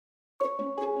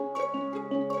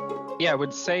Yeah, I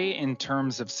would say in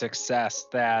terms of success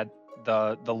that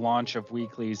the launch of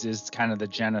weeklies is kind of the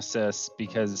genesis,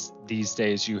 because these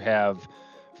days you have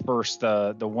first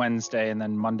the Wednesday and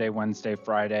then Monday, Wednesday,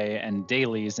 Friday, and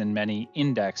dailies in many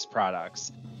index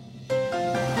products.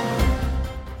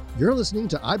 You're listening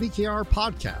to IBKR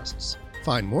Podcasts.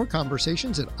 Find more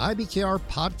conversations at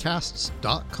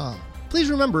ibkrpodcasts.com. Please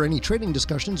remember, any trading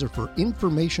discussions are for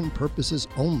information purposes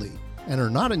only and are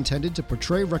not intended to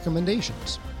portray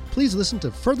recommendations. Please listen to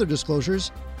further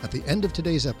disclosures at the end of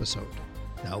today's episode.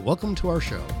 Now, welcome to our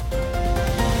show.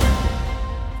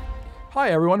 Hi,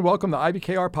 everyone. Welcome to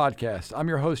IBKR Podcast. I'm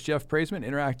your host, Jeff Praisman,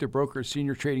 Interactive Brokers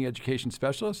Senior Trading Education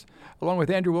Specialist, along with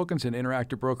Andrew Wilkinson,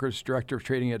 Interactive Brokers Director of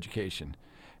Trading Education.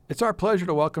 It's our pleasure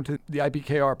to welcome to the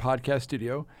IBKR Podcast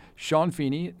studio Sean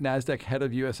Feeney, NASDAQ Head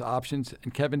of U.S. Options,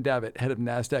 and Kevin Davitt, Head of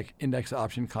NASDAQ Index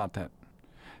Option Content.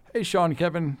 Hey, Sean and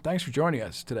Kevin, thanks for joining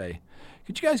us today.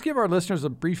 Could you guys give our listeners a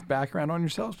brief background on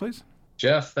yourselves, please?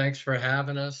 Jeff, thanks for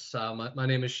having us. My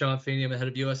name is Sean Feeney. I'm the Head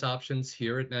of U.S. Options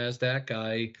here at NASDAQ.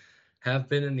 I have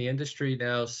been in the industry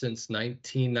now since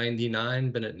 1999,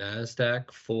 been at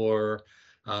NASDAQ for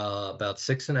about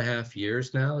 6.5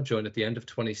 years now. Joined at the end of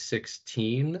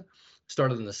 2016.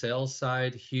 Started on the sales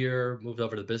side here, moved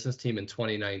over to the business team in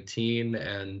 2019,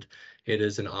 and it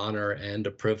is an honor and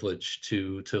a privilege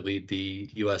to lead the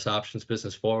U.S. options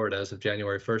business forward as of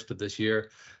January 1st of this year.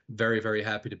 Very, very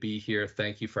happy to be here.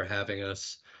 Thank you for having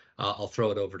us. I'll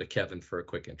throw it over to Kevin for a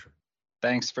quick intro.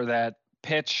 Thanks for that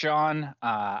pitch, Sean.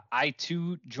 I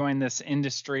too joined this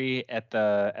industry at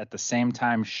the same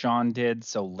time Sean did,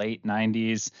 so late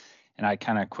 90s, and I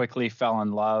kind of quickly fell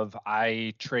in love.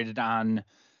 I traded on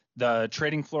the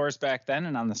trading floors back then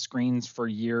and on the screens for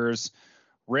years.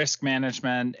 Risk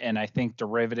management, and I think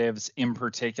derivatives in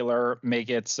particular, make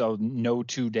it so no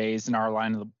 2 days in our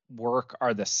line of work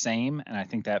are the same, and I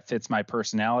think that fits my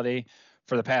personality.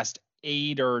 For the past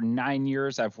 8 or 9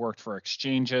 years, I've worked for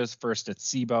exchanges, first at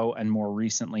Cboe and more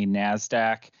recently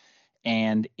NASDAQ.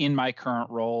 And in my current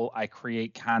role, I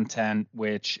create content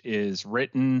which is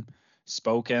written,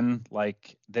 spoken,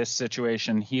 like this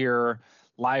situation here,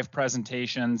 live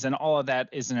presentations, and all of that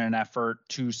is in an effort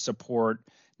to support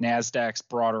NASDAQ's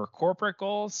broader corporate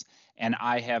goals. And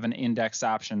I have an index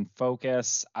option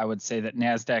focus. I would say that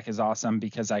NASDAQ is awesome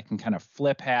because I can kind of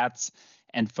flip hats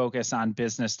and focus on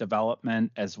business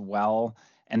development as well.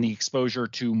 And the exposure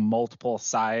to multiple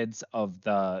sides of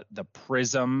the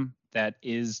prism that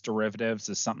is derivatives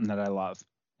is something that I love.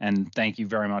 And thank you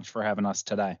very much for having us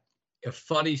today. A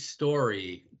funny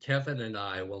story, Kevin and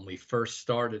I, when we first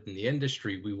started in the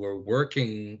industry, we were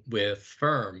working with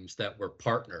firms that were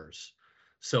partners.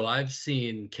 So I've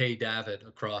seen Kay Davitt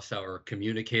across our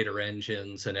communicator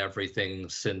engines and everything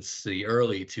since the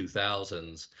early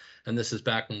 2000s. And this is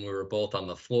back when we were both on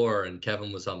the floor, and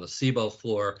Kevin was on the Cboe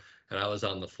floor, and I was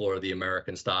on the floor of the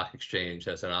American Stock Exchange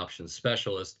as an options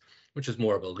specialist, which is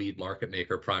more of a lead market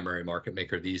maker, primary market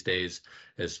maker these days,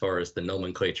 as far as the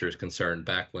nomenclature is concerned,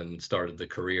 back when started the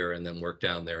career and then worked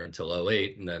down there until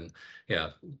 2008. And then,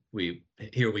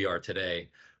 here we are today,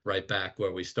 right back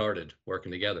where we started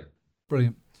working together.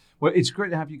 Brilliant. Well, it's great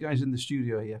to have you guys in the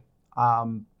studio here.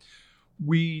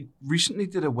 We recently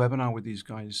did a webinar with these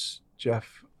guys,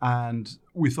 Jeff, and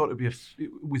we thought it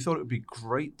would be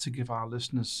great to give our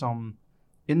listeners some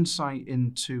insight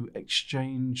into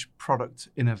exchange product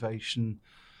innovation,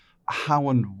 how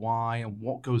and why, and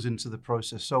what goes into the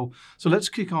process. So let's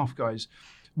kick off, guys.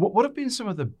 What have been some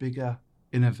of the bigger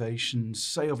innovations,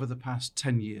 say, over the past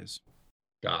 10 years?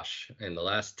 Gosh, in the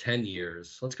last 10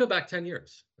 years, let's go back 10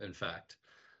 years, in fact.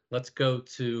 Let's go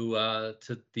to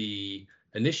the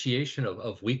initiation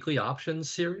of weekly options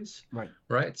series.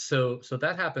 Right. So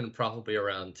that happened probably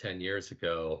around 10 years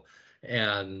ago.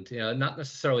 And not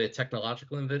necessarily a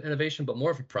technological innovation, but more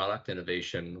of a product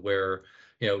innovation where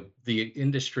the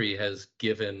industry has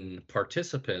given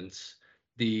participants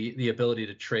the ability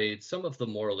to trade some of the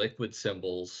more liquid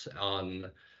symbols on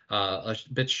a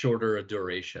bit shorter a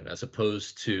duration, as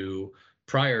opposed to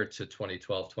prior to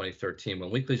 2012, 2013, when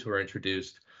weeklies were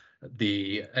introduced.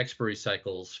 The expiry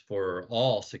cycles for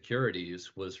all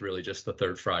securities was really just the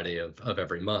third Friday of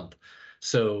every month.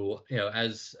 So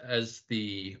as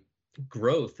the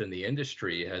growth in the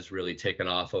industry has really taken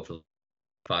off over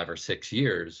 5 or 6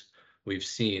 years, we've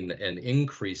seen an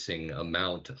increasing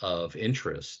amount of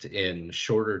interest in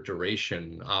shorter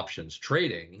duration options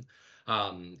trading.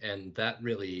 And that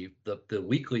really, the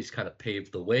weeklies kind of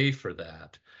paved the way for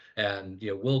that. And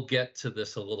we'll get to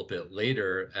this a little bit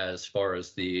later as far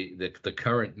as the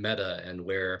current meta and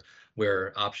where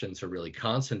options are really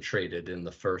concentrated in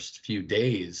the first few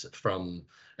days from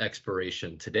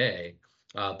expiration today.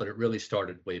 but it really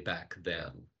started way back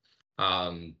then.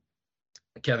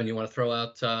 Kevin, you want to throw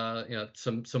out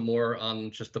some more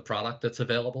on just the product that's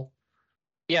available?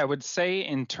 Yeah, I would say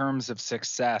in terms of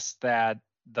success that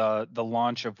the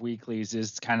launch of weeklies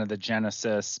is kind of the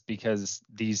genesis, because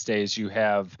these days you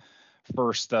have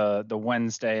first the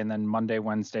Wednesday and then Monday,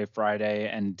 Wednesday, Friday,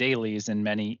 and dailies in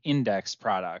many index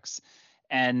products.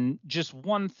 And just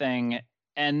one thing,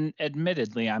 and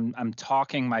admittedly, I'm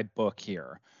talking my book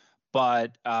here,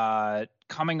 but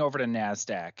coming over to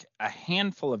NASDAQ a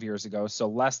handful of years ago, so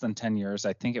less than 10 years,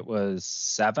 I think it was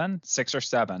 6 or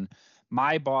 7,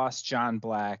 my boss, John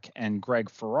Black, and Greg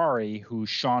Ferrari, who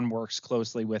Sean works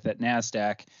closely with at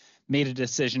NASDAQ, made a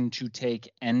decision to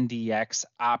take NDX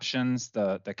options,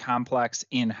 the complex,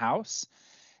 in-house.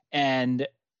 And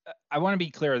I want to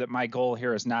be clear that my goal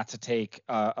here is not to take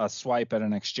a swipe at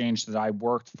an exchange that I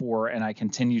worked for and I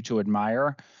continue to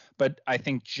admire. But I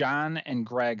think John and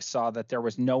Greg saw that there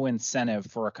was no incentive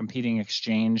for a competing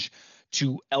exchange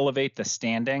to elevate the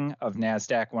standing of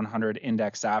NASDAQ 100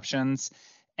 index options.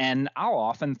 And I'll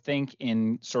often think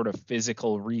in sort of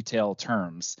physical retail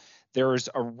terms. There's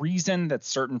a reason that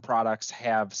certain products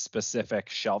have specific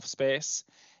shelf space,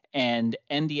 and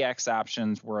NDX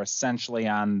options were essentially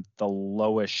on the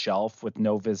lowest shelf with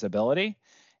no visibility.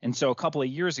 And so a couple of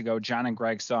years ago, John and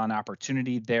Greg saw an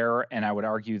opportunity there, and I would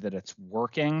argue that it's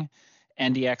working.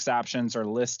 NDX options are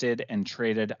listed and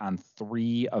traded on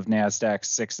 3 of NASDAQ's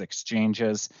 6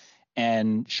 exchanges.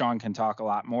 And Sean can talk a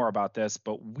lot more about this,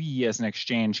 but we as an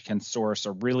exchange can source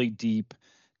a really deep,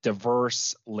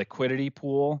 diverse liquidity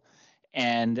pool.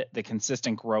 And the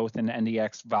consistent growth in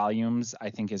NDX volumes, I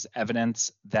think, is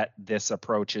evidence that this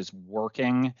approach is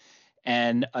working.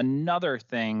 And another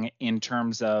thing in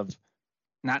terms of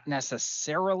not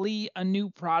necessarily a new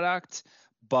product,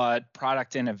 but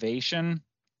product innovation,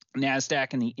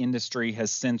 NASDAQ and the industry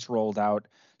has since rolled out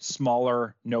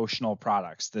smaller notional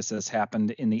products. This has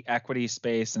happened in the equity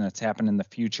space and it's happened in the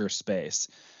future space.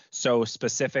 So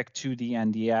specific to the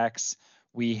NDX,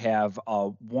 we have a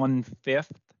 1/5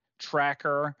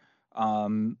 tracker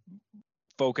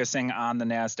focusing on the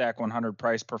NASDAQ 100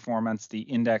 price performance. The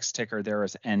index ticker there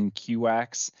is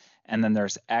NQX. And then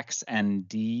there's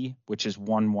XND, which is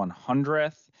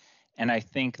 1/100th. And I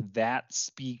think that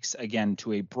speaks, again,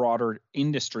 to a broader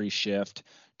industry shift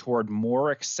toward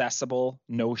more accessible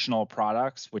notional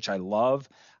products, which I love.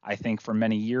 I think for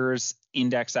many years,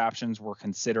 index options were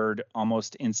considered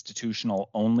almost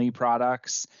institutional-only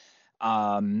products.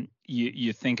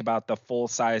 You think about the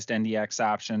full-sized NDX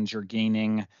options, you're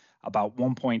gaining about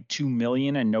 1.2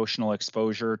 million in notional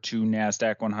exposure to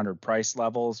NASDAQ 100 price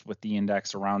levels with the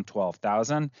index around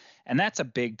 12,000. And that's a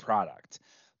big product.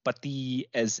 But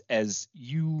as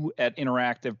you at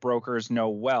Interactive Brokers know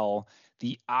well,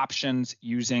 the options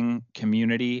using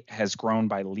community has grown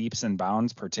by leaps and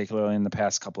bounds, particularly in the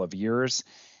past couple of years.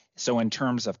 So in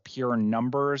terms of pure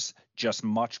numbers, just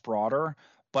much broader.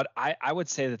 But I would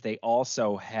say that they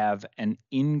also have an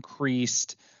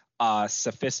increased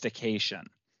sophistication.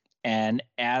 And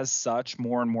as such,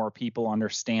 more and more people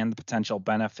understand the potential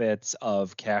benefits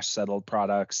of cash-settled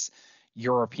products,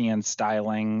 European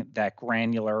styling, that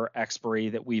granular expiry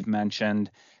that we've mentioned,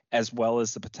 as well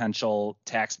as the potential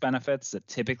tax benefits that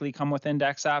typically come with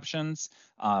index options.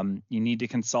 You need to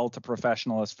consult a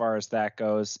professional as far as that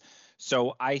goes.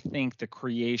 So I think the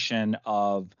creation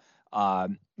of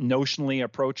notionally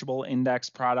approachable index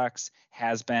products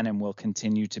has been and will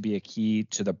continue to be a key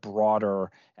to the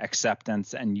broader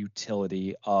acceptance and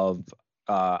utility of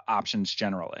options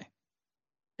generally.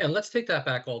 And let's take that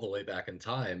back all the way back in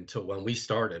time to when we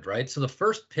started, right? So the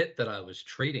first pit that I was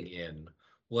trading in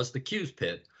was the Q's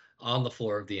pit on the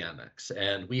floor of the Amex.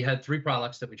 And we had 3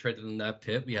 products that we traded in that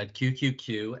pit. We had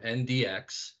QQQ,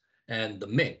 NDX, and the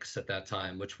Minx at that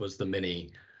time, which was the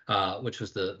mini,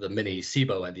 the mini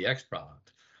CBOE NDX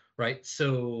product, right?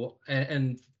 So,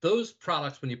 and those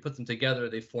products, when you put them together,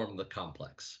 they form the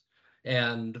complex.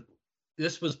 And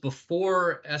this was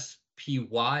before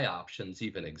SPY options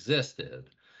even existed.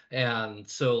 And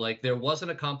so like there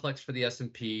wasn't a complex for the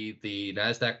S&P. The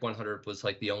NASDAQ 100 was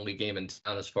like the only game in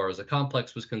town as far as a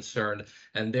complex was concerned.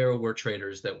 And there were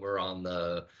traders that were on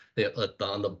the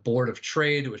board of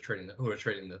trade who were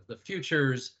trading the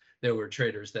futures. There were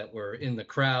traders that were in the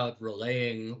crowd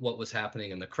relaying what was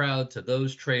happening in the crowd to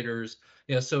those traders.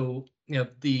 So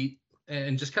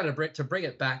and just kind of to bring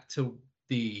it back to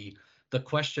the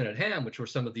question at hand, which were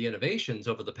some of the innovations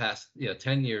over the past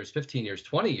 10 years, 15 years,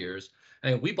 20 years.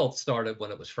 And we both started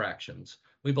when it was fractions,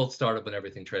 We both started when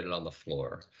everything traded on the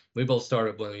floor. We both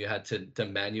started when you had to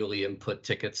manually input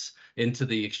tickets into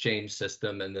the exchange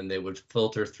system, and then they would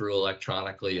filter through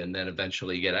electronically and then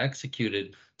eventually get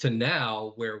executed, to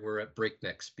now where we're at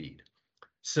breakneck speed.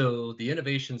 So the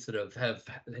innovations that have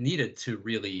needed to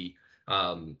really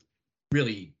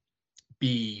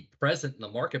be present in the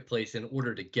marketplace in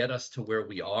order to get us to where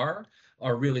we are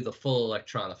really the full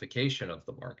electronification of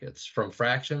the markets, from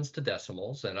fractions to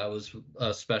decimals. And I was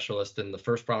a specialist in the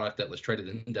first product that was traded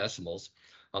in decimals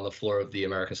on the floor of the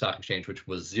American Stock Exchange, which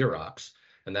was Xerox,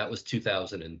 and that was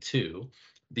 2002.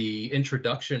 The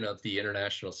introduction of the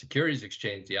International Securities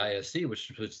Exchange, the ISE,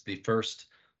 which was the first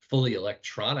fully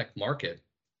electronic market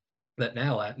that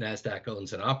now NASDAQ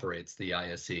owns and operates, the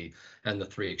ISE and the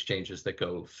 3 exchanges that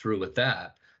go through with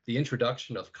that. The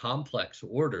introduction of complex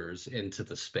orders into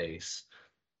the space,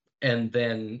 and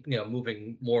then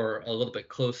moving more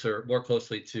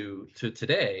closely to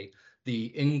today,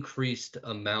 the increased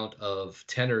amount of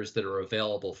tenors that are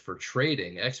available for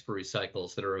trading, expiry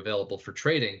cycles that are available for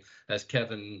trading, as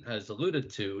Kevin has alluded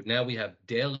to. Now we have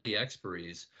daily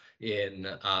expiries in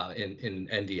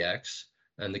NDX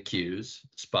and the Qs,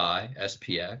 SPY,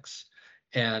 SPX.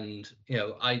 And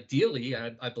ideally,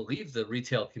 I believe the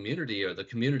retail community, or the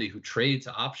community who trades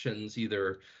options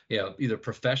either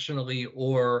professionally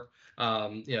or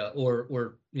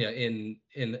in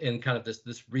kind of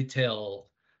this retail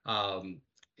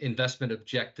investment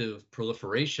objective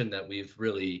proliferation that we've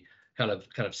really kind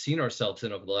of seen ourselves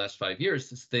in over the last 5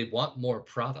 years, is they want more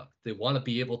product. They want to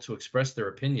be able to express their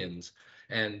opinions,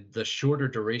 and the shorter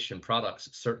duration products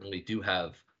certainly do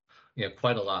have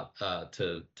quite a lot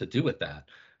to do with that.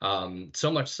 So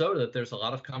much so that there's a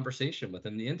lot of conversation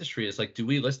within the industry. It's like, do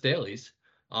we list dailies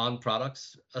on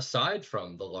products aside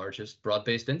from the largest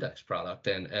broad-based index product?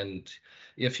 And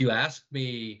if you ask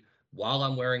me while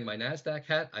I'm wearing my NASDAQ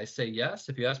hat, I say yes.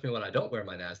 If you ask me when I don't wear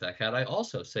my NASDAQ hat, I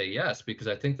also say yes, because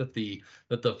I think that the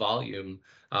volume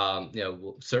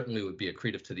certainly would be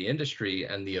accretive to the industry,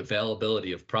 and the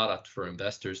availability of product for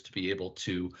investors to be able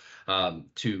to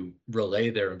relay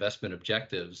their investment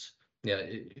objectives.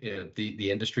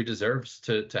 The industry deserves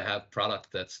to have product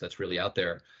that's really out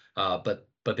there, but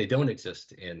they don't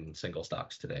exist in single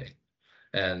stocks today,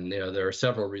 and there are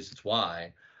several reasons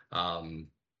why.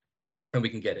 And we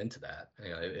can get into that,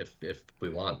 if we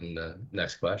want, in the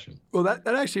next question. Well, that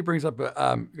actually brings up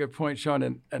a good point,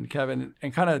 Sean and Kevin,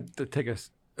 and kind of to take a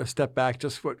step back,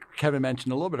 just what Kevin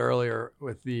mentioned a little bit earlier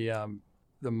with the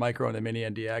micro and the mini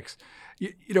NDX.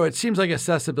 It seems like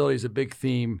accessibility is a big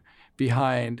theme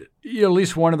behind at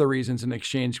least one of the reasons an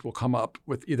exchange will come up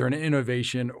with either an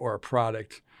innovation or a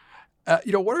product.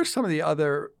 What are some of the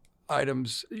other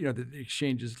items that the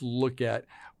exchanges look at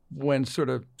when sort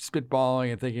of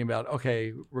spitballing and thinking about,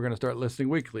 okay, we're going to start listing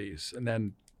weeklies, and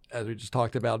then, as we just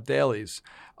talked about, dailies,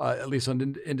 at least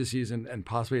on indices and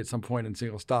possibly at some point in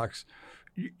single stocks?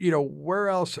 Where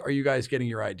else are you guys getting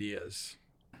your ideas?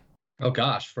 Oh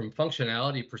gosh, from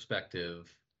functionality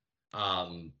perspective,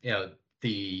 how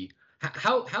the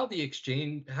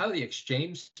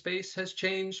exchange space has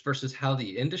changed versus how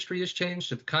the industry has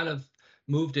changed have kind of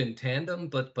moved in tandem,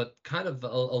 but kind of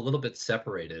a little bit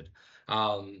separated.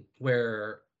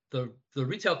 Where the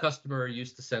retail customer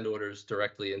used to send orders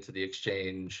directly into the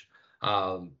exchange,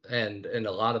 and in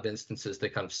a lot of instances they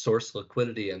kind of source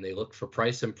liquidity and they look for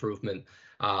price improvement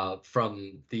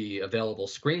from the available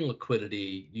screen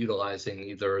liquidity, utilizing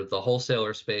either the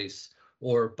wholesaler space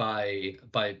or by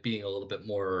being a little bit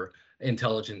more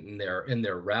intelligent in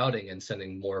their routing and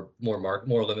sending more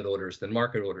limit orders than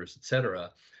market orders, et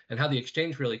cetera. And how the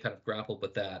exchange really kind of grappled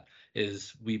with that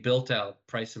is we built out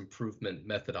price improvement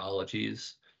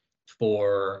methodologies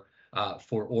for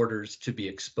orders to be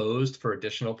exposed for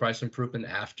additional price improvement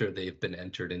after they've been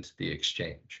entered into the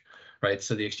exchange, right?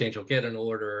 So the exchange will get an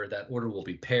order, that order will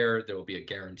be paired, there will be a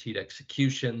guaranteed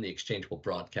execution, the exchange will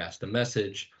broadcast a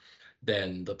message,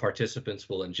 then the participants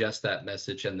will ingest that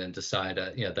message and then decide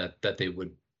that they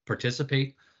would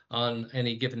participate on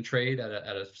any given trade at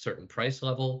a certain price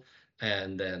level.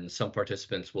 And then some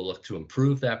participants will look to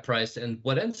improve that price. And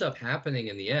what ends up happening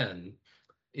in the end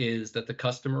is that the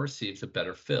customer receives a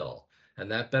better fill.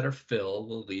 And that better fill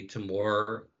will lead to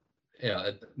more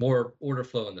order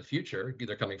flow in the future,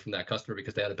 either coming from that customer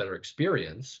because they had a better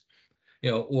experience,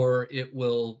 or it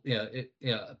will,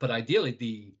 but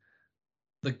ideally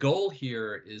the goal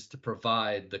here is to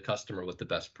provide the customer with the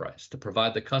best price, to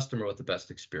provide the customer with the best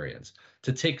experience,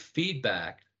 to take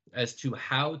feedback as to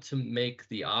how to make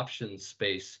the options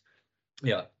space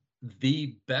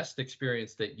the best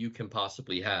experience that you can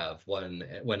possibly have when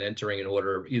entering an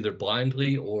order, either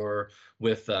blindly or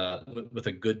with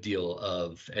a good deal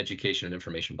of education and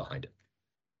information behind it.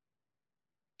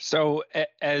 So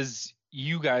as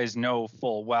you guys know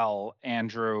full well,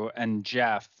 Andrew and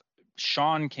Jeff,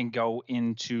 Sean can go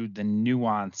into the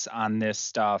nuance on this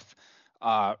stuff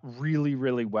really,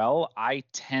 really well. I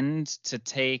tend to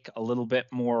take a little bit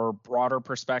more broader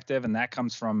perspective, and that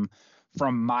comes from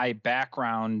my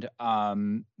background,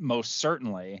 most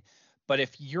certainly. But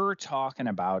if you're talking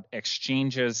about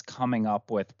exchanges coming up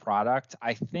with product,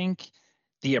 I think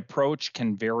the approach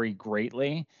can vary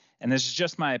greatly. And this is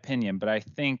just my opinion, but I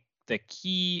think the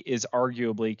key is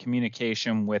arguably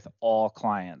communication with all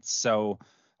clients. So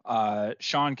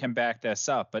Sean can back this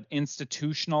up, but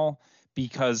institutional,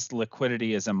 because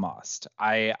liquidity is a must.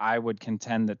 I would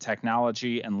contend that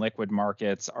technology and liquid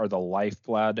markets are the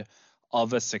lifeblood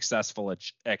of a successful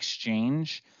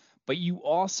exchange, but you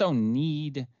also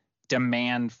need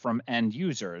demand from end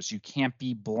users. You can't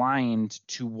be blind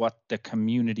to what the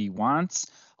community wants.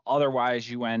 Otherwise,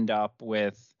 you end up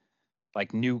with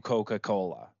like new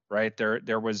Coca-Cola, right?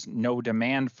 There was no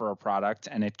demand for a product,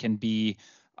 and it can be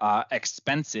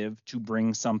expensive to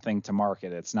bring something to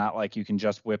market. It's not like you can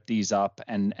just whip these up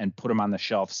and put them on the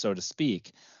shelf, so to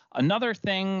speak. Another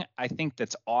thing I think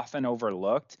that's often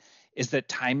overlooked is that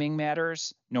timing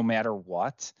matters no matter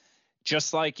what.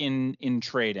 Just like in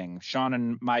trading, Sean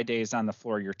and my days on the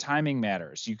floor, your timing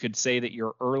matters. You could say that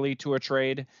you're early to a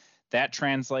trade. That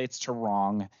translates to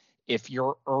wrong. If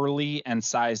you're early and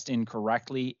sized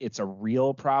incorrectly, it's a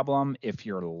real problem. If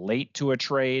you're late to a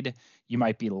trade, you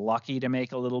might be lucky to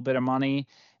make a little bit of money.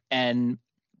 And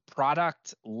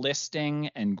product listing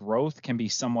and growth can be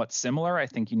somewhat similar. I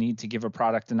think you need to give a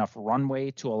product enough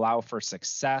runway to allow for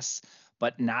success,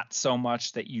 but not so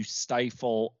much that you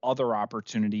stifle other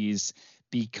opportunities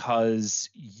because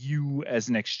you as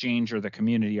an exchange or the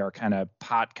community are kind of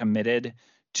pot committed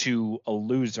to a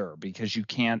loser, because you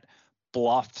can't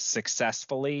bluff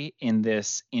successfully in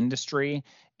this industry,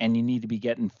 and you need to be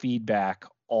getting feedback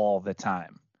all the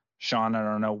time. Sean, I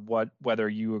don't know whether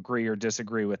you agree or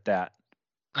disagree with that.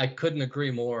 I couldn't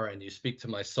agree more, and you speak to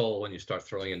my soul when you start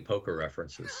throwing in poker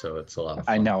references, so it's a lot of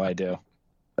fun. I know I do.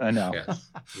 I know.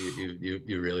 Yes,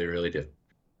 you really, really do.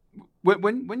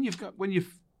 When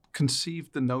you've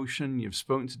conceived the notion, you've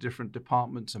spoken to different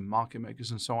departments and market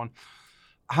makers and so on,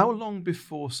 how long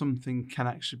before something can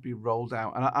actually be rolled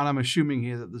out? And I'm assuming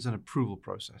here that there's an approval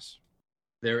process.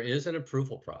 There is an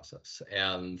approval process,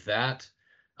 and that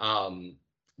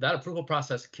approval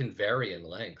process can vary in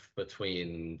length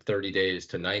between 30 days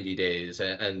to 90 days.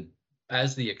 And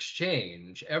as the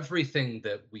exchange, everything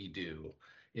that we do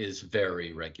is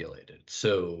very regulated.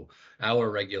 So our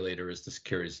regulator is the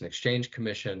Securities and Exchange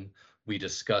Commission. We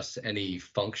discuss any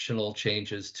functional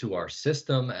changes to our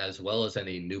system as well as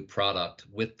any new product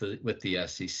with the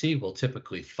SEC. We'll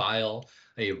typically file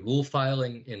a rule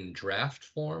filing in draft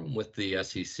form with the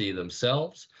SEC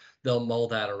themselves. They'll mull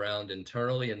that around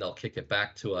internally, and they'll kick it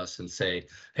back to us and say,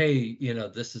 hey,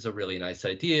 this is a really nice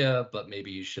idea, but maybe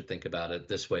you should think about it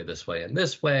this way, and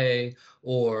this way.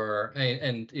 Or,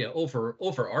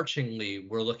 overarchingly,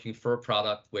 we're looking for a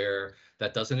product where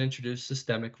that doesn't introduce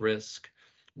systemic risk,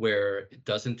 where it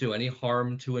doesn't do any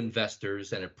harm to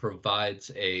investors, and it provides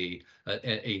a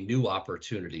new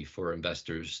opportunity for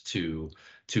investors to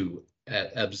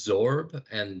absorb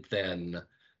and then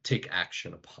take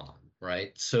action upon,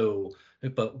 right? So,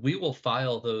 but we will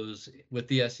file those with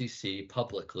the SEC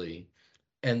publicly,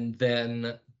 and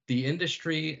then the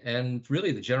industry and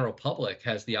really the general public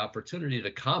has the opportunity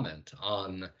to comment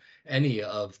on any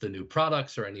of the new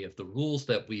products or any of the rules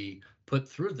that we put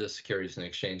through the Securities and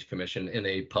Exchange Commission in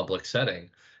a public setting.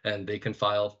 And they can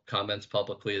file comments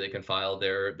publicly, they can file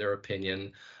their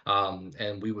opinion,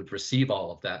 and we would receive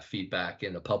all of that feedback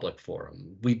in a public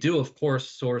forum. We do, of course,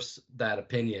 source that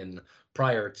opinion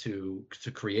prior to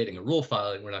creating a rule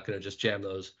filing. We're not going to just jam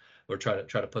those or try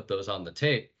to put those on the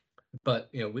tape.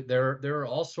 But there are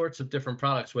all sorts of different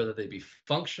products, whether they be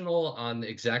functional on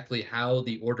exactly how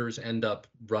the orders end up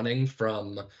running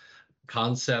from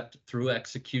concept through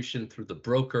execution through the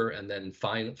broker, and then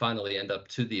finally end up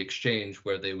to the exchange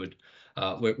where they would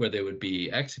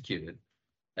be executed.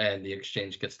 And the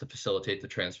exchange gets to facilitate the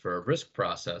transfer of risk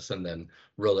process and then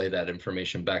relay that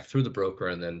information back through the broker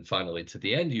and then finally to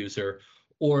the end user.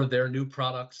 Or there are new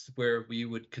products where we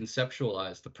would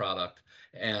conceptualize the product.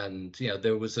 And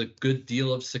there was a good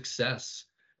deal of success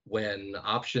when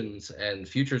options and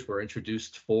futures were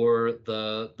introduced for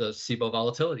the Cboe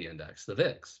Volatility Index, the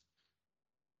VIX.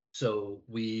 So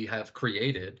we have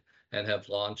created and have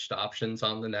launched options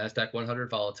on the NASDAQ 100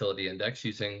 Volatility Index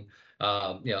using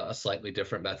a slightly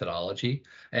different methodology.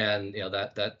 And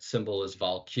that symbol is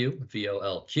VOLQ,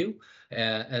 VOLQ.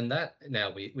 And that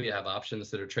now we have options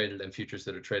that are traded and futures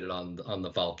that are traded on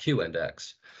the VOLQ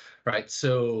index, right?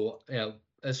 So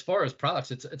as far as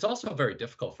products, it's also very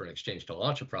difficult for an exchange to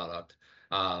launch a product,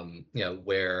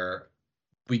 where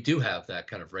we do have that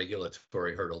kind of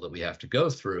regulatory hurdle that we have to go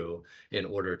through in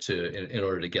order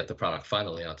to get the product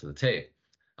finally onto the tape.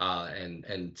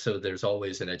 And so there's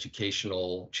always an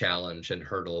educational challenge and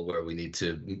hurdle where we need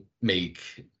to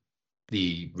make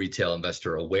the retail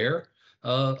investor aware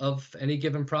of any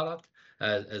given product,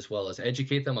 as well as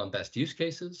educate them on best use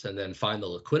cases, and then find the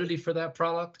liquidity for that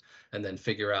product, and then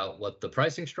figure out what the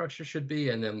pricing structure should be,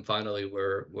 and then finally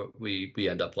we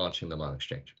end up launching them on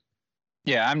exchange.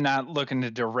 Yeah, I'm not looking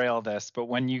to derail this, but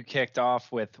when you kicked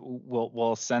off with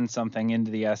we'll send something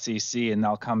into the SEC and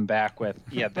they'll come back with,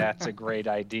 yeah, that's a great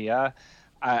idea,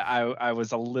 I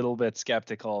was a little bit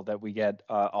skeptical that we get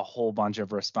a whole bunch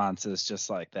of responses just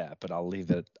like that, but I'll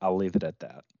leave it at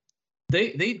that.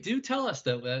 They do tell us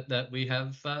that we've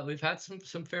had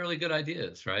some fairly good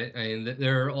ideas, right? I mean,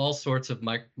 there are all sorts of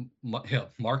market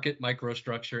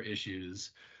microstructure issues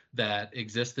that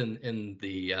exist in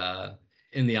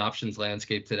the options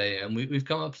landscape today, and we've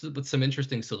come up with some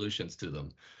interesting solutions to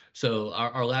them. So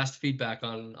our last feedback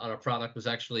on a product was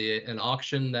actually an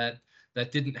auction that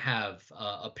didn't have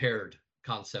a paired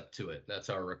concept to it. That's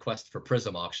our request for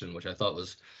Prism auction, which I thought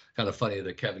was kind of funny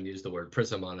that Kevin used the word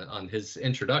Prism on his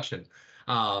introduction.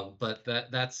 But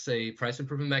that's a price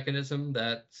improvement mechanism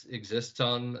that exists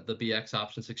on the BX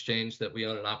options exchange that we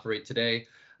own and operate today,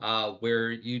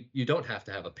 where you don't have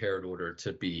to have a paired order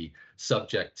to be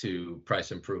subject to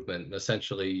price improvement. And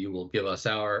essentially, you will give us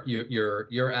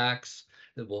your AX.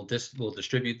 We'll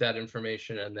distribute that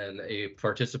information, and then a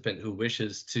participant who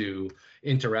wishes to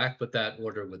interact with that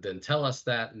order would then tell us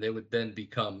that, and they would then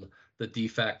become the de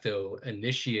facto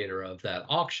initiator of that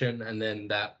auction, and then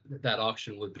that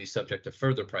auction would be subject to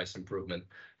further price improvement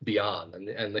beyond.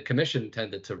 And the commission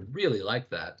tended to really like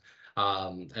that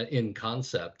in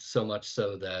concept, so much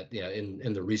so that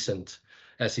in the recent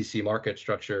SEC market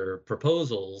structure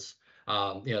proposals,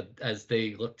 as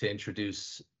they look to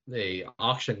introduce a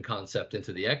auction concept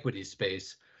into the equity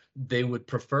space, they would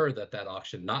prefer that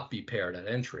auction not be paired at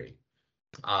entry,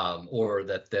 or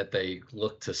that they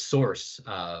look to source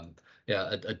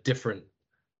a different,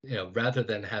 rather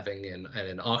than having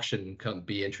an auction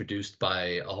be introduced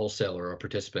by a wholesaler or a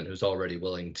participant who's already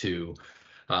willing to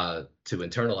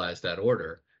internalize that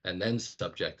order and then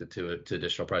subject it to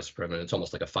additional price improvement. It's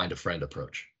almost like a find a friend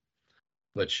approach,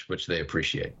 which they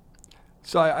appreciate.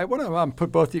 So I want to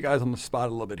put both of you guys on the spot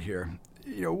a little bit here.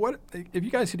 What if you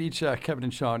guys could each, Kevin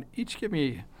and Sean, each give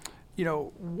me,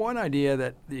 one idea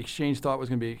that the exchange thought was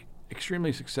going to be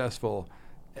extremely successful,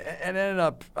 and ended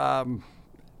up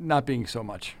not being so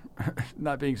much,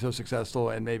 not being so successful,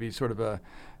 and maybe sort of a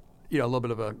little bit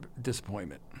of a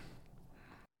disappointment.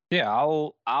 Yeah,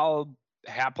 I'll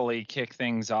happily kick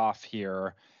things off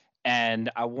here. And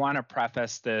I want to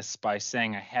preface this by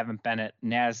saying I haven't been at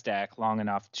NASDAQ long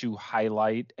enough to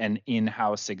highlight an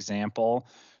in-house example.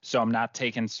 So I'm not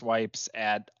taking swipes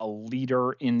at a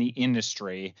leader in the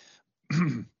industry.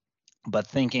 But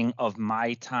thinking of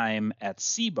my time at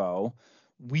Cboe,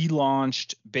 we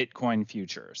launched Bitcoin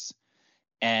futures.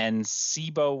 And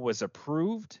Cboe was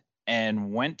approved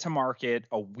and went to market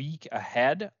a week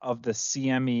ahead of the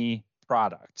CME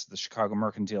product, the Chicago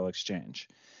Mercantile Exchange.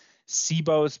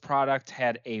 Cboe's product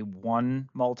had a 1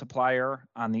 multiplier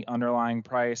on the underlying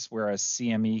price, whereas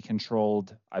CME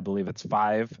controlled, I believe it's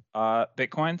 5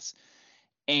 Bitcoins.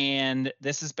 And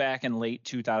this is back in late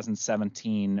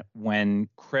 2017 when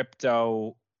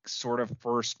crypto sort of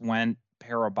first went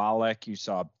parabolic. You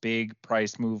saw a big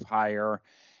price move higher,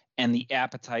 and the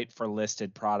appetite for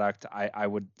listed product, I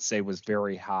would say, was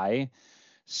very high.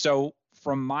 So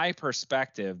from my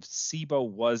perspective, Cboe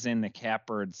was in the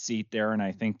catbird seat there, and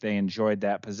I think they enjoyed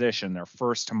that position. They're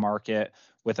first to market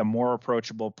with a more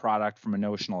approachable product from a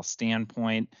notional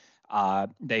standpoint.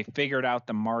 They figured out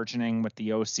the margining with the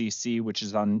OCC, which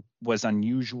was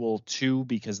unusual too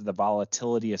because of the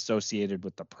volatility associated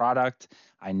with the product.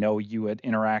 I know you at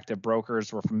Interactive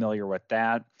Brokers were familiar with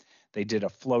that. They did a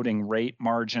floating rate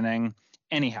margining.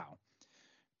 Anyhow,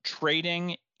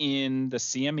 trading in the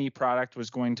CME product was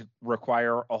going to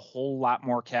require a whole lot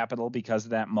more capital because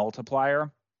of that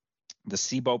multiplier. The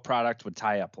Cboe product would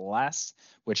tie up less,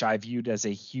 which I viewed as a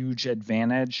huge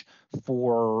advantage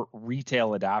for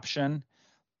retail adoption.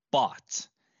 But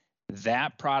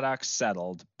That product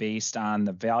settled based on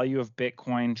the value of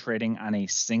Bitcoin trading on a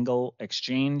single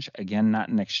exchange. Again, not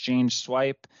an exchange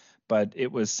swipe, but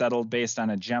it was settled based on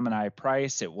a Gemini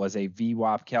price. It was a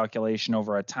VWAP calculation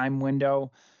over a time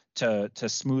window to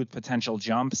smooth potential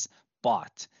jumps.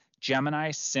 But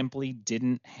Gemini simply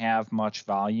didn't have much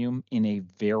volume in a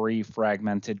very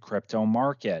fragmented crypto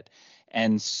market.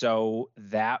 And so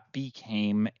that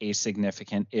became a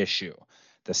significant issue.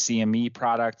 The CME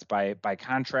product, by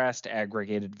contrast,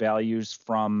 aggregated values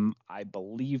from, I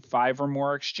believe, 5 or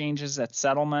more exchanges at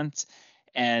settlement.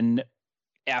 And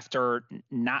after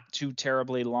not too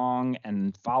terribly long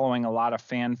and following a lot of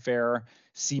fanfare,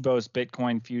 Cboe's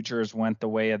Bitcoin futures went the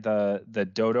way of the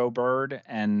dodo bird,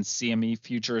 and CME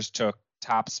futures took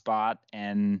top spot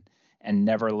and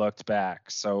never looked back.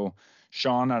 So,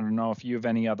 Sean, I don't know if you have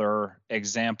any other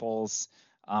examples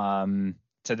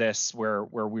to this where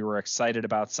we were excited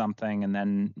about something and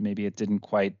then maybe it didn't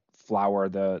quite flower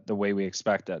the way we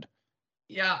expected.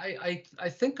 Yeah, I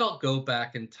think I'll go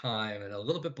back in time and a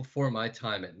little bit before my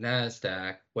time at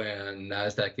NASDAQ, when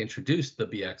NASDAQ introduced the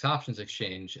BX options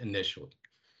exchange initially,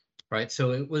 right?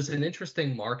 So it was an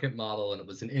interesting market model, and it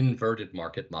was an inverted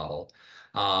market model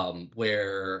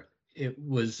where it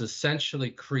was essentially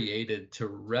created to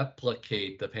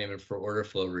replicate the payment for order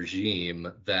flow regime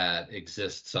that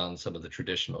exists on some of the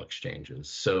traditional exchanges.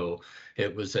 So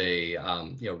it was a,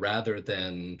 rather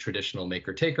than traditional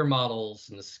maker-taker models,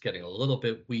 and this is getting a little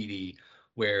bit weedy,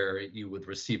 where you would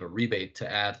receive a rebate to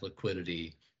add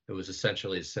liquidity. It was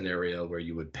essentially a scenario where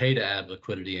you would pay to add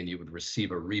liquidity and you would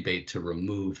receive a rebate to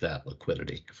remove that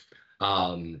liquidity.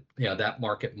 That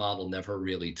market model never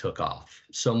really took off.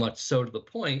 So much so to the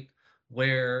point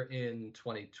where in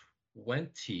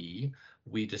 2020,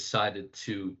 we decided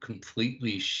to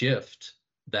completely shift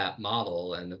that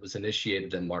model, and it was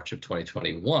initiated in March of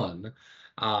 2021.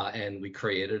 And we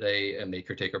created a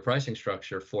maker-taker pricing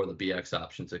structure for the BX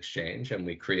options exchange, and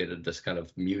we created this kind of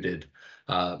muted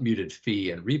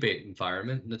fee and rebate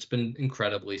environment, and it's been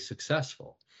incredibly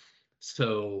successful.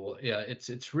 So yeah,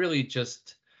 it's really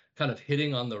just kind of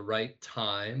hitting on the right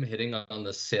time, hitting on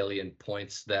the salient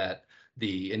points that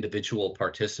the individual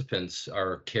participants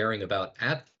are caring about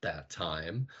at that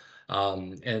time,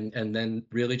 and then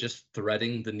really just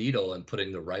threading the needle and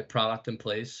putting the right product in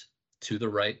place to the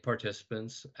right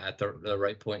participants at the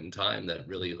right point in time that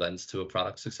really lends to a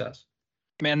product success.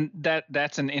 Man,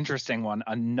 that's an interesting one.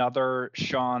 Another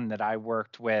Sean that I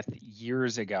worked with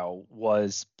years ago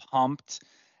was pumped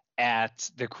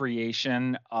at the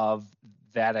creation of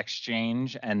that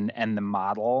exchange and the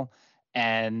model.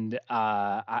 And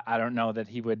I don't know that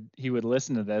he would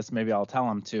listen to this. Maybe I'll tell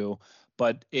him to.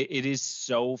 But it is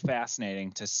so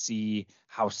fascinating to see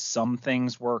how some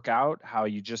things work out, how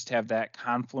you just have that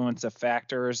confluence of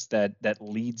factors that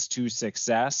leads to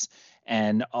success,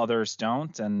 and others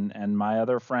don't. And my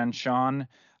other friend Sean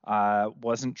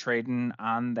wasn't trading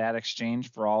on that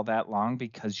exchange for all that long,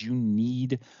 because you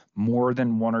need more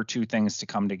than one or two things to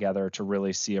come together to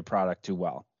really see a product do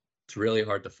well. It's really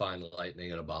hard to find lightning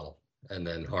in a bottle and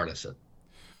then harness it.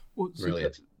 Well,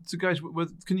 so guys,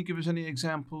 can you give us any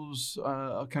examples,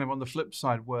 kind of on the flip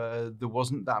side, where there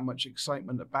wasn't that much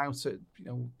excitement about it?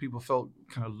 People felt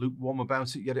kind of lukewarm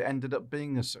about it, yet it ended up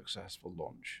being a successful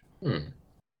launch.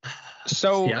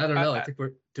 So yeah, I don't know. I think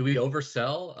do we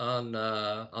oversell on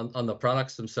the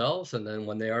products themselves, and then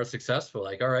when they are successful,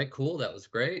 like, all right, cool, that was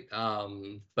great.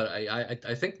 But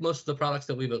I think most of the products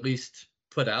that we've at least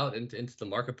put out into the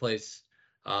marketplace,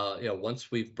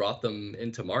 once we've brought them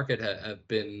into market, have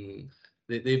been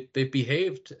they've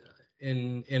behaved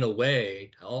in a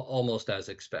way almost as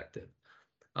expected.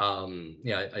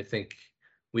 I think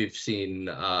we've seen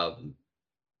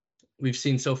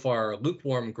so far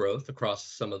lukewarm growth across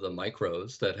some of the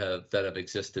micros that have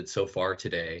existed so far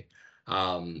today,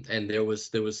 and there was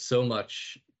so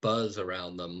much buzz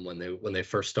around them when they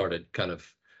first started kind of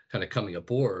coming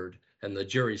aboard, and the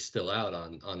jury's still out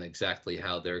on exactly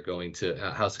how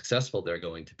successful they're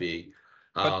going to be.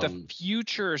 But the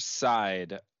future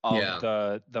side of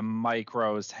the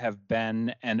micros have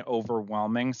been an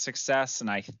overwhelming success, and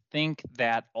I think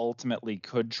that ultimately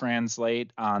could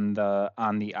translate on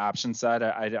the option side.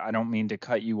 I don't mean to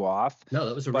cut you off. No,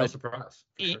 that was a real surprise.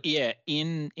 Sure. Yeah,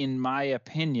 in my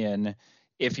opinion,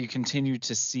 if you continue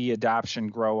to see adoption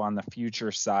grow on the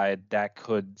future side, that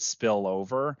could spill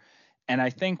over. And I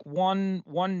think one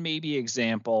maybe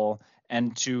example,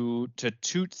 and to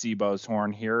toot Cboe's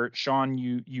horn here, Sean,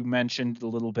 you mentioned a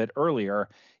little bit earlier,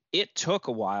 it took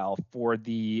a while for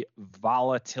the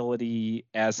volatility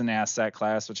as an asset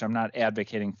class, which I'm not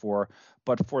advocating for,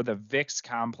 but for the VIX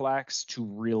complex to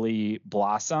really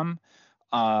blossom.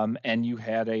 And you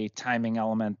had a timing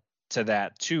element to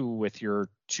that too with your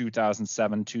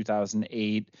 2007,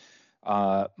 2008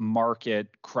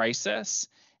 market crisis.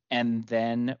 And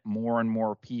then more and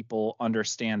more people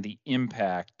understand the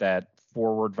impact that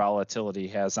forward volatility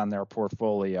has on their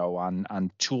portfolio,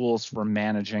 on tools for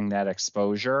managing that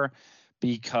exposure,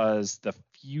 because the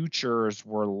futures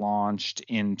were launched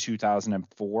in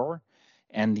 2004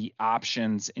 and the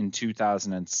options in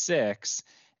 2006.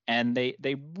 And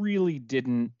they really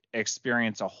didn't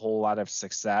experience a whole lot of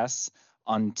success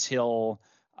until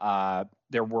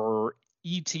there were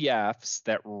ETFs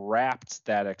that wrapped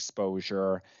that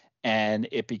exposure, and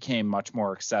it became much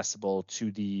more accessible to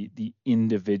the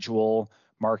individual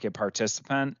market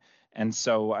participant. And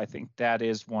so I think that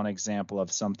is one example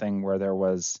of something where there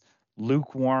was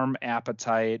lukewarm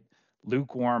appetite,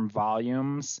 lukewarm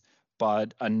volumes,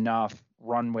 but enough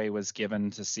runway was given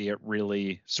to see it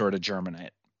really sort of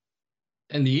germinate.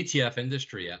 And the ETF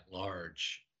industry at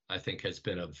large, I think, has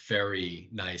been a very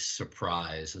nice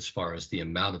surprise as far as the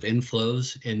amount of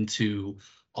inflows into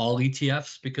all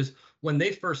ETFs, because when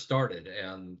they first started,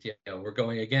 and we're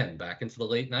going again back into the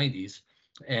late 90s,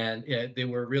 and they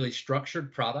were really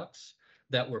structured products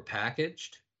that were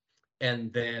packaged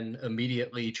and then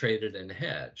immediately traded and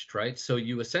hedged, right? So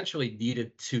you essentially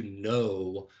needed to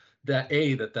know that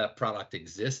that product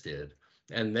existed.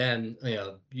 And then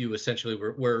you essentially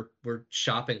were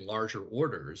shopping larger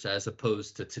orders, as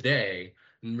opposed to today.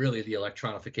 And really, the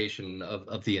electronification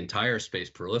of the entire space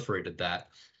proliferated that.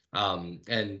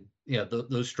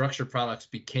 Those structured products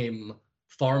became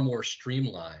far more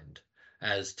streamlined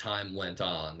as time went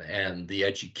on, and the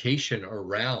education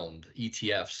around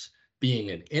ETFs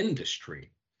being an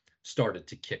industry started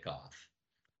to kick off.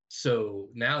 So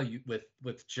now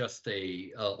with just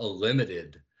a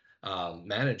limited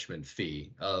management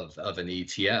fee of an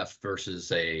ETF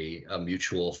versus a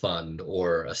mutual fund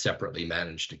or a separately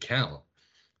managed account,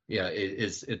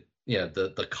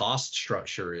 the cost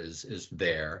structure is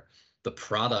there. The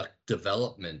product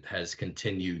development has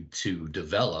continued to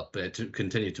develop, to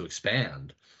continue to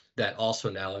expand. That also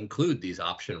now include these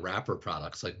option wrapper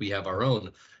products. Like we have our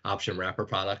own option wrapper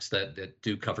products that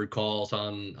do covered calls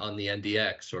on the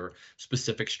NDX, or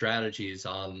specific strategies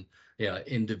on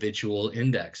individual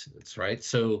indexes, right?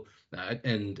 So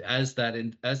and as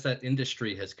that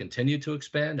industry has continued to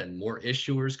expand and more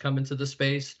issuers come into the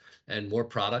space and more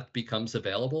product becomes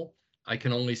available, I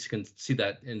can only see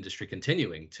that industry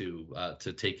continuing to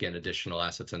take in additional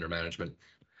assets under management,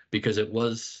 because it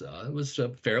was a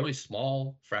fairly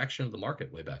small fraction of the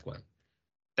market way back when.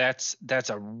 That's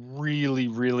a really,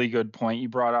 really good point you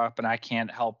brought up, and I can't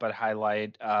help but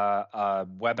highlight a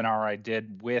webinar I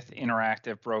did with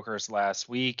Interactive Brokers last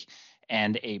week,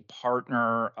 and a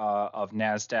partner of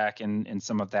NASDAQ in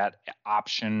some of that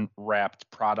option wrapped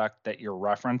product that you're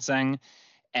referencing.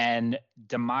 And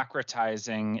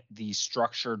democratizing the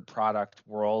structured product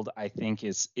world, I think,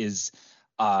 is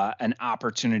an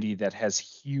opportunity that has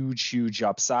huge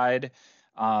upside.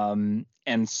 And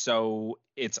so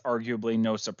it's arguably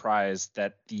no surprise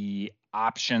that the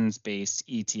options-based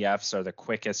ETFs are the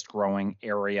quickest growing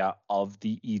area of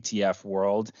the ETF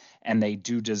world, and they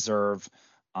do deserve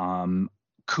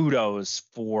kudos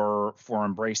for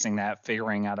embracing that,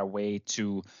 figuring out a way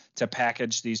to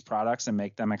package these products and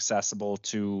make them accessible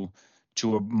to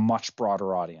a much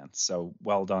broader audience. So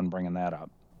well done bringing that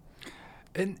up.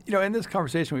 And in this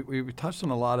conversation, we touched on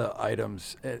a lot of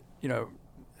items.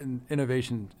 And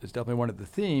innovation is definitely one of the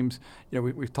themes.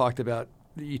 We've talked about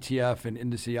the ETF and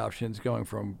index options going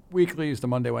from weeklies to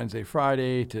Monday, Wednesday,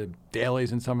 Friday to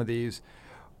dailies in some of these.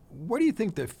 What do you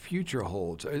think the future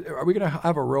holds? Are we going to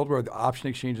have a world where the option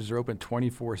exchanges are open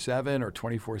 24/7 or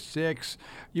 24/6?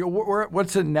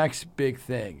 What's the next big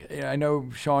thing? I know,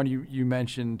 Sean, you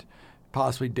mentioned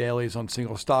possibly dailies on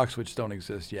single stocks, which don't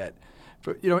exist yet.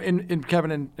 But in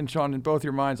Kevin and Sean, in both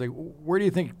your minds, like, where do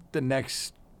you think the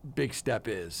next big step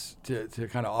is to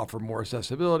kind of offer more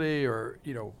accessibility, or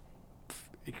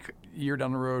year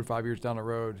down the road, 5 years down the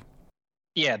road?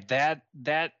 Yeah,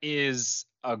 that is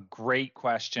a great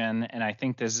question, and I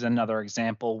think this is another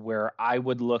example where I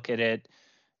would look at it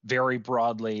very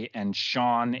broadly, and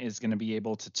Sean is going to be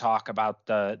able to talk about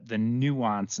the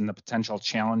nuance and the potential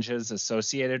challenges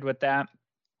associated with that.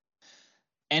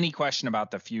 Any question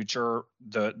about the future,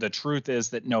 the truth is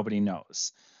that nobody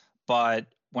knows. But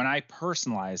when I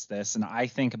personalize this and I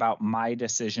think about my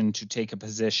decision to take a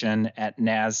position at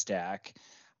NASDAQ,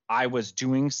 I was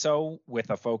doing so with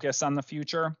a focus on the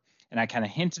future. And I kind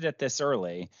of hinted at this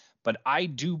early, but I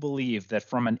do believe that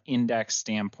from an index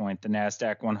standpoint, the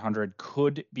NASDAQ 100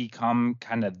 could become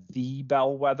kind of the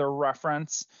bellwether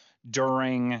reference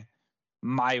during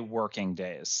my working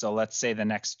days. So let's say the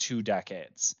next 2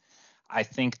 decades. I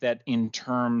think that in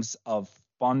terms of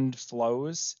fund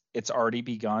flows, it's already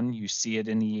begun. You see it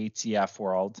in the ETF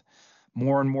world.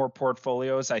 More and more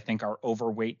portfolios, I think, are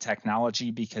overweight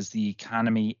technology because the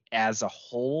economy as a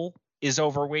whole is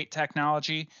overweight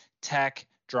technology. Tech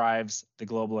drives the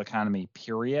global economy,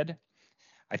 period.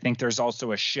 I think there's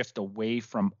also a shift away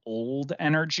from old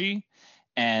energy.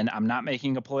 And I'm not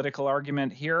making a political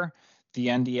argument here. The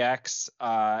NDX,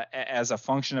 as a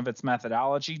function of its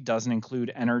methodology, doesn't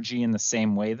include energy in the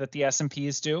same way that the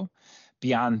S&Ps do.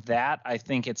 Beyond that, I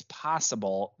think it's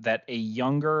possible that a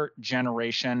younger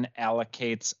generation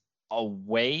allocates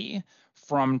away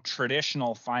from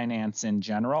traditional finance in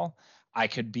general. I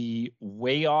could be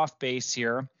way off base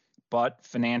here, but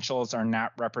financials are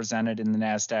not represented in the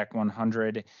NASDAQ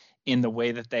 100 in the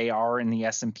way that they are in the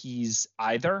S&Ps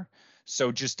either.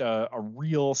 So just a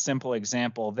real simple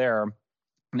example there.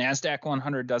 NASDAQ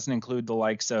 100 doesn't include the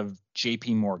likes of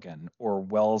JP Morgan or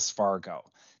Wells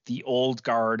Fargo, the old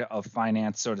guard of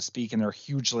finance, so to speak, and they're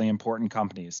hugely important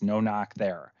companies. No knock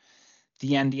there.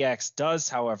 The NDX does,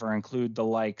 however, include the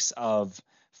likes of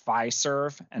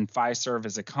Fiserv, and Fiserv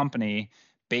is a company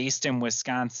based in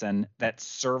Wisconsin that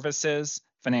services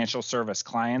financial service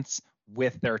clients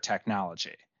with their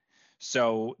technology.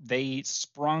 So they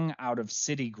sprung out of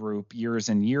Citigroup years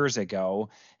and years ago,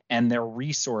 and their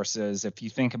resources, if you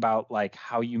think about like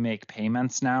how you make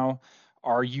payments now,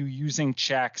 are you using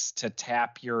checks to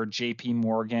tap your JP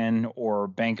Morgan or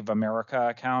Bank of America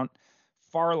account?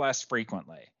 Far less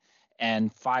frequently.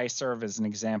 And Fiserv is an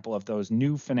example of those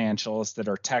new financials that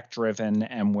are tech driven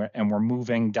and we're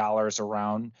moving dollars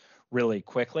around really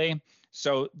quickly.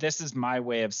 So this is my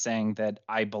way of saying that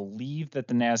I believe that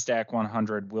the NASDAQ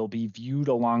 100 will be viewed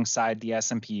alongside the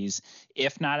S&Ps,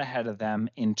 if not ahead of them,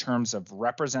 in terms of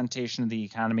representation of the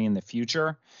economy in the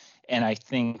future. And I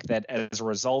think that as a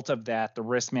result of that, the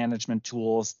risk management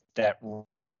tools that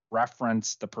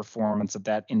reference the performance of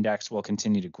that index will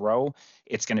continue to grow.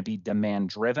 It's going to be demand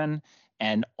driven.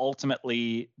 And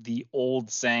ultimately, the old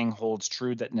saying holds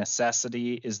true that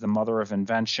necessity is the mother of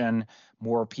invention.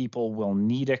 More people will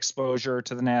need exposure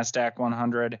to the NASDAQ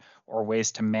 100 or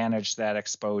ways to manage that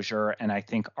exposure. And I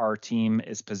think our team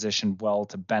is positioned well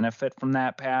to benefit from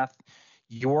that path.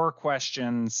 Your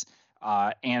questions,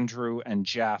 Andrew and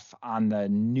Jeff, on the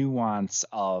nuance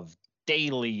of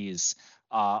dailies,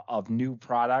 of new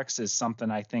products is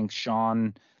something I think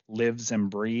Sean lives and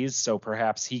breathes. So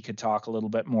perhaps he could talk a little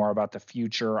bit more about the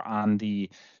future on the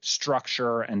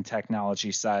structure and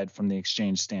technology side from the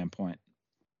exchange standpoint.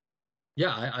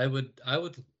 Yeah, I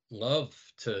would love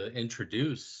to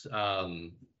introduce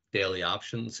daily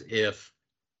options if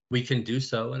we can do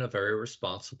so in a very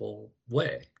responsible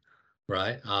way,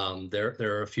 right? There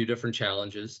are a few different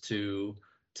challenges to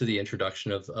the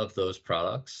introduction of those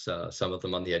products. Some of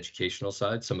them on the educational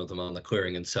side, some of them on the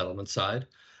clearing and settlement side,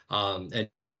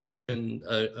 and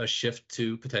a shift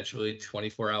to potentially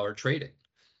 24-hour trading.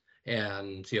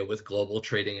 And with global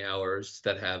trading hours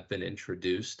that have been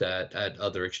introduced at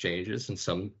other exchanges and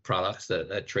some products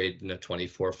that trade in a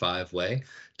 24/5 way,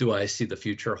 do I see the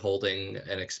future holding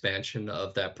an expansion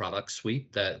of that product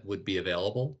suite that would be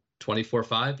available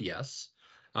 24/5? Yes.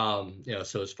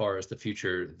 So as far as the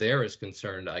future there is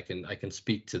concerned, I can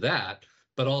speak to that,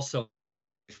 but also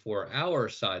for our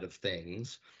side of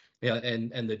things. Yeah,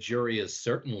 and the jury is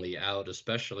certainly out,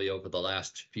 especially over the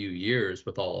last few years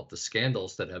with all of the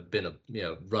scandals that have been,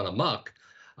 run amok.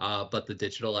 But the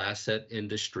digital asset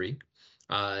industry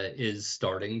is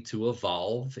starting to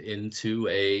evolve into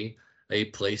a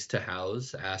place to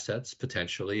house assets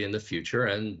potentially in the future.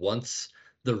 And once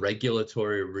the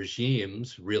regulatory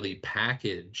regimes really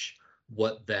package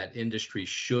what that industry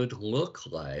should look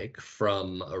like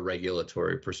from a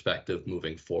regulatory perspective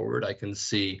moving forward, I can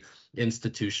see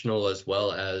institutional as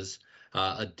well as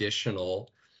additional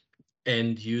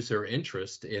end user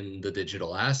interest in the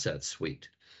digital asset suite.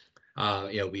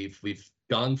 We've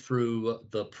gone through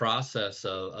the process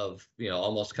of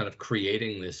almost kind of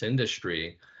creating this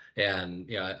industry. And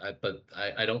but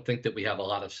I don't think that we have a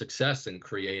lot of success in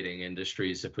creating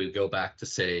industries if we go back to,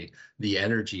 say, the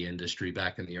energy industry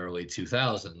back in the early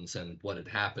 2000s and what had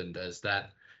happened as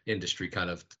that industry kind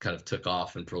of took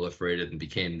off and proliferated and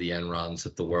became the Enrons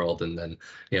of the world, and then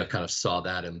kind of saw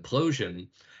that implosion.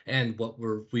 And what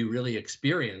we really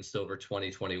experienced over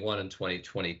 2021 and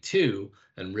 2022,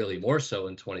 and really more so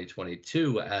in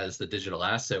 2022, as the digital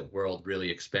asset world really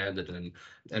expanded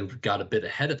and got a bit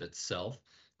ahead of itself,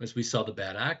 as we saw the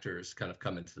bad actors kind of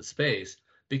come into the space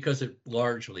because it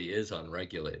largely is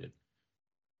unregulated.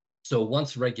 So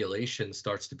once regulation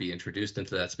starts to be introduced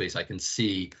into that space, I can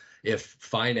see if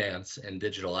finance and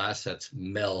digital assets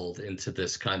meld into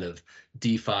this kind of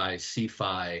DeFi,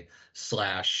 CeFi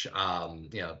slash,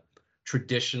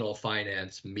 traditional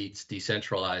finance meets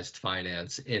decentralized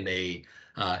finance in a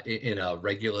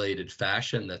regulated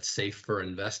fashion that's safe for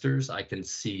investors. I can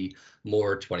see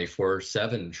more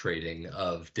 24/7 trading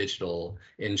of digital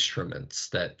instruments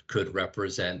that could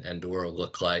represent and or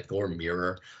look like or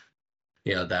mirror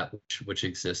that which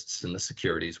exists in the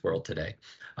securities world today.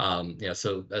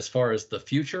 So as far as the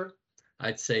future,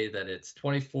 I'd say that it's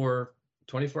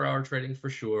 24-hour trading for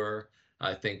sure.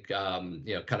 I think kind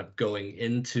of going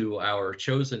into our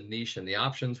chosen niche in the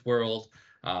options world,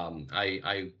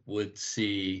 I would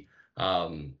see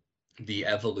the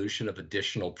evolution of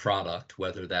additional product,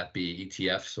 whether that be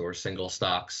ETFs or single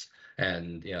stocks,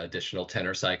 and additional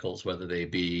tenor cycles, whether they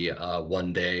be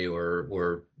 1 day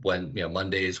or when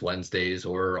Mondays, Wednesdays,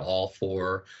 or all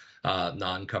 4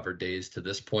 non-covered days. To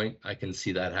this point, I can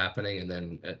see that happening, and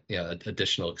then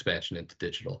additional expansion into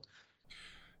digital.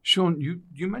 Sean,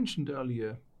 you mentioned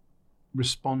earlier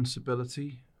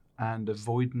responsibility and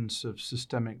avoidance of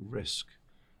systemic risk.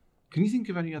 Can you think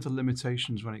of any other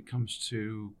limitations when it comes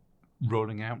to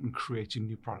rolling out and creating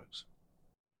new products?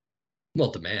 Well,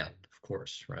 demand, of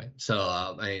course, right? So,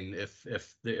 I mean,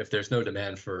 if there's no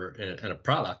demand for in a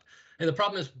product, and the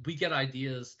problem is we get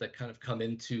ideas that kind of come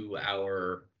into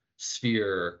our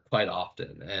sphere quite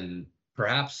often, and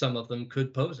perhaps some of them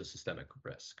could pose a systemic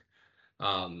risk.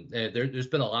 There's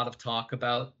been a lot of talk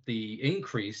about the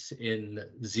increase in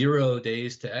 0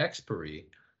 days to expiry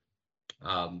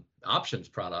options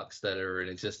products that are in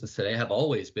existence today. Have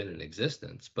always been in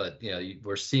existence, but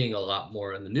we're seeing a lot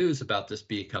more in the news about this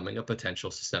becoming a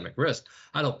potential systemic risk.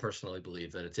 I don't personally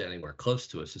believe that it's anywhere close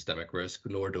to a systemic risk,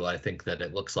 nor do I think that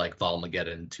it looks like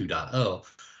Volmageddon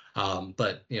 2.0.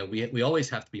 But we always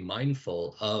have to be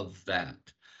mindful of that.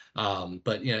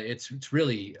 But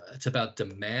it's about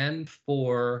demand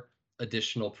for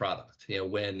additional product.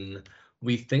 When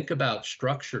we think about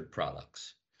structured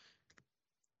products,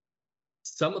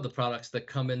 some of the products that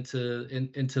come into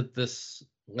this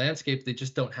landscape, they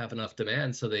just don't have enough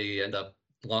demand, so they end up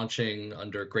launching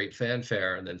under great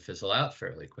fanfare and then fizzle out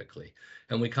fairly quickly.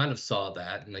 And we kind of saw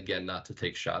that, and again, not to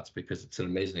take shots because it's an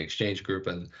amazing exchange group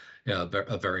and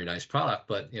a very nice product,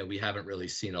 but we haven't really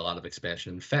seen a lot of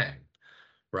expansion in FANG,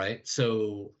 right?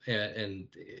 So and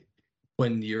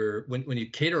when you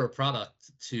cater a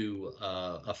product to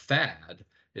a fad,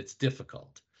 it's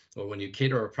difficult. Or when you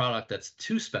cater a product that's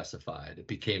too specified, it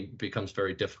becomes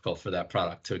very difficult for that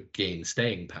product to gain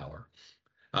staying power.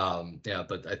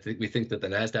 But we think that the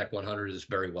NASDAQ 100 is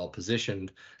very well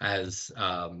positioned as,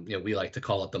 we like to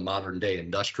call it the modern day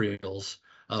industrials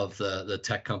of the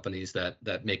tech companies that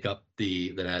make up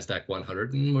the NASDAQ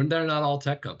 100. And they're not all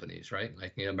tech companies, right?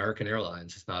 Like American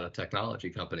Airlines is not a technology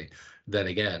company. Then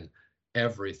again,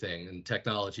 everything in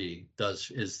technology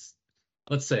is,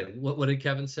 let's say, what did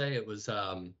Kevin say? It was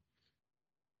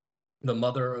the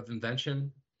mother of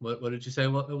invention. What did you say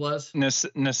what it was?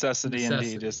 Necessity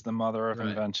indeed is the mother of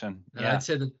invention. And I'd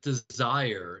say that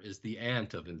desire is the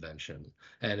aunt of invention.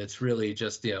 And it's really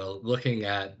just, looking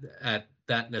at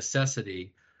that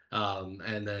necessity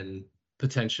and then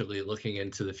potentially looking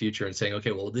into the future and saying,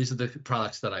 okay, well, these are the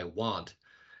products that I want.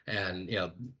 And,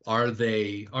 are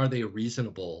they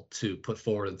reasonable to put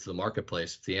forward into the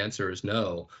marketplace? If the answer is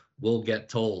no, we'll get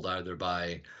told either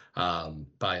by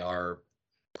our,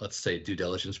 let's say, due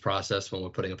diligence process when we're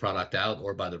putting a product out,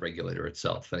 or by the regulator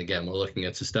itself. And again, we're looking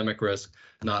at systemic risk,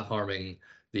 not harming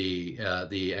the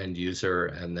end user,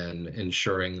 and then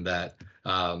ensuring that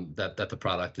that the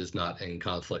product is not in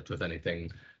conflict with anything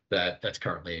that's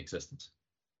currently in existence.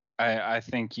 I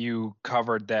think you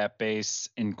covered that base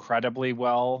incredibly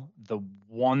well. The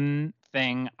one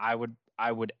thing I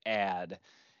would add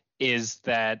is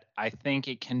that I think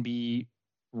it can be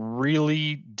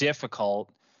really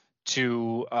difficult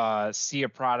to see a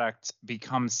product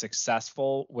become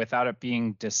successful without it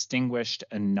being distinguished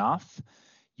enough.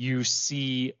 You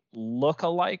see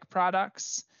look-alike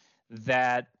products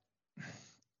that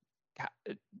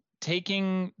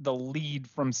taking the lead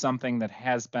from something that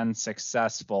has been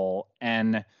successful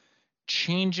and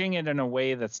changing it in a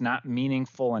way that's not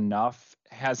meaningful enough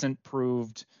hasn't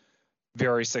proved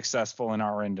very successful in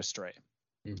our industry.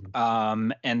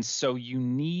 Mm-hmm. And so you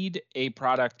need a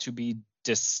product to be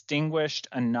distinguished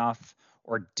enough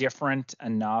or different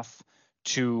enough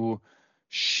to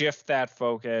shift that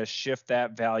focus, shift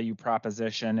that value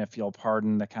proposition, if you'll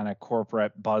pardon the kind of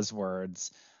corporate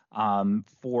buzzwords,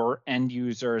 for end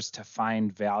users to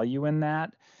find value in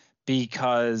that.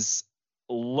 Because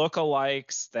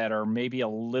lookalikes that are maybe a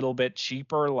little bit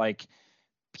cheaper. Like,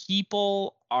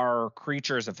 people are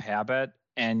creatures of habit,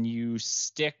 and you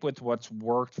stick with what's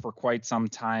worked for quite some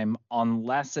time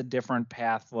unless a different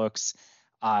path looks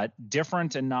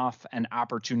different enough and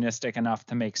opportunistic enough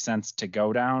to make sense to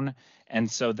go down. And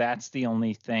so that's the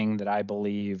only thing that I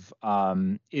believe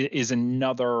is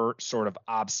another sort of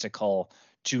obstacle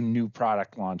to new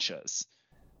product launches.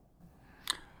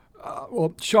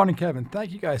 Well, Sean and Kevin,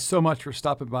 thank you guys so much for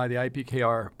stopping by the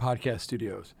IBKR podcast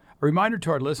studios. A reminder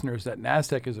to our listeners that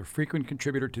NASTEC is a frequent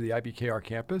contributor to the IBKR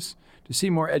campus. To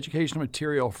see more educational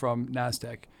material from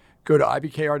NASTEC, go to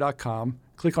ibkr.com,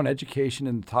 click on Education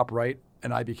in the top right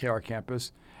and IBKR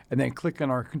campus, and then click on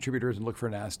our contributors and look for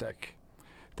NASTEC.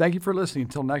 Thank you for listening.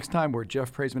 Until next time, we're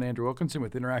Jeff Praisman, Andrew Wilkinson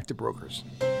with Interactive Brokers.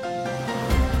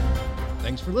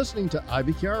 Thanks for listening to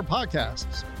IBKR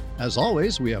Podcasts. As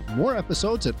always, we have more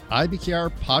episodes at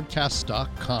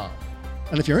ibkrpodcasts.com.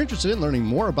 And if you're interested in learning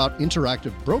more about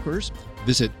Interactive Brokers,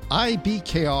 visit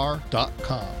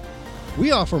ibkr.com.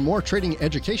 We offer more trading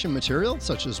education material,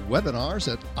 such as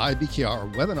webinars at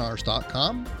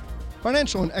ibkrwebinars.com,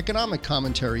 financial and economic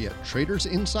commentary at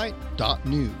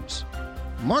tradersinsight.news,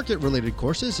 market-related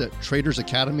courses at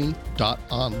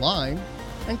tradersacademy.online,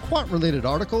 and quant-related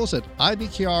articles at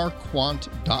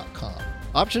ibkrquant.com.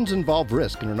 Options involve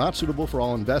risk and are not suitable for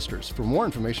all investors. For more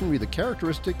information, read the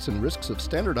characteristics and risks of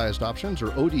standardized options,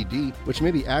 or ODD, which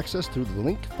may be accessed through the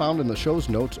link found in the show's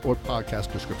notes or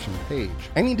podcast description page.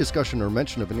 Any discussion or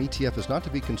mention of an ETF is not to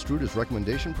be construed as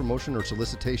recommendation, promotion, or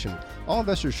solicitation. All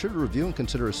investors should review and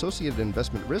consider associated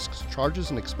investment risks,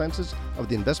 charges, and expenses of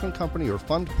the investment company or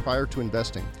fund prior to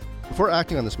investing. Before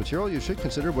acting on this material, you should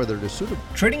consider whether it is suitable.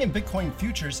 Trading in Bitcoin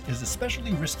futures is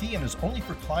especially risky and is only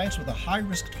for clients with a high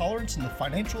risk tolerance and the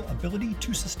financial ability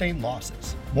to sustain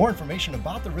losses. More information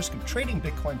about the risk of trading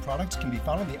Bitcoin products can be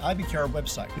found on the IBKR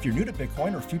website. If you're new to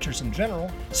Bitcoin or futures in general,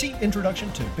 see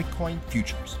Introduction to Bitcoin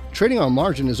Futures. Trading on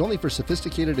margin is only for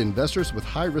sophisticated investors with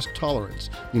high risk tolerance.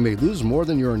 You may lose more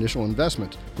than your initial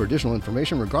investment. For additional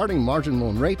information regarding margin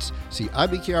loan rates, see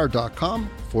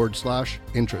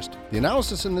ibkr.com/interest. The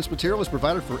analysis in this material is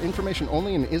provided for information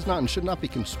only and is not and should not be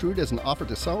construed as an offer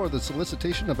to sell or the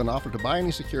solicitation of an offer to buy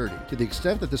any security. To the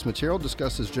extent that this material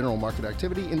discusses general market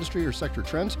activity, industry or sector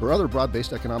trends, or other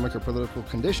broad-based economic or political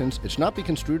conditions, it should not be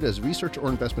construed as research or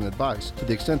investment advice. To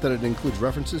the extent that it includes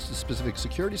references to specific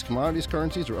securities, commodities,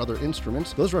 currencies, or other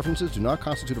instruments, those references do not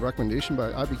constitute a recommendation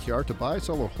by IBKR to buy,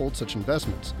 sell, or hold such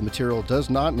investments. The material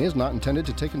does not and is not intended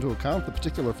to take into account the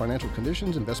particular financial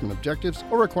conditions, investment objectives,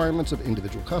 or requirements of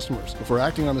individual customers. Before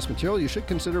acting on this material, you should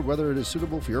consider whether it is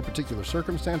suitable for your particular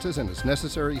circumstances, and if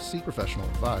necessary, seek professional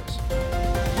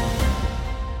advice.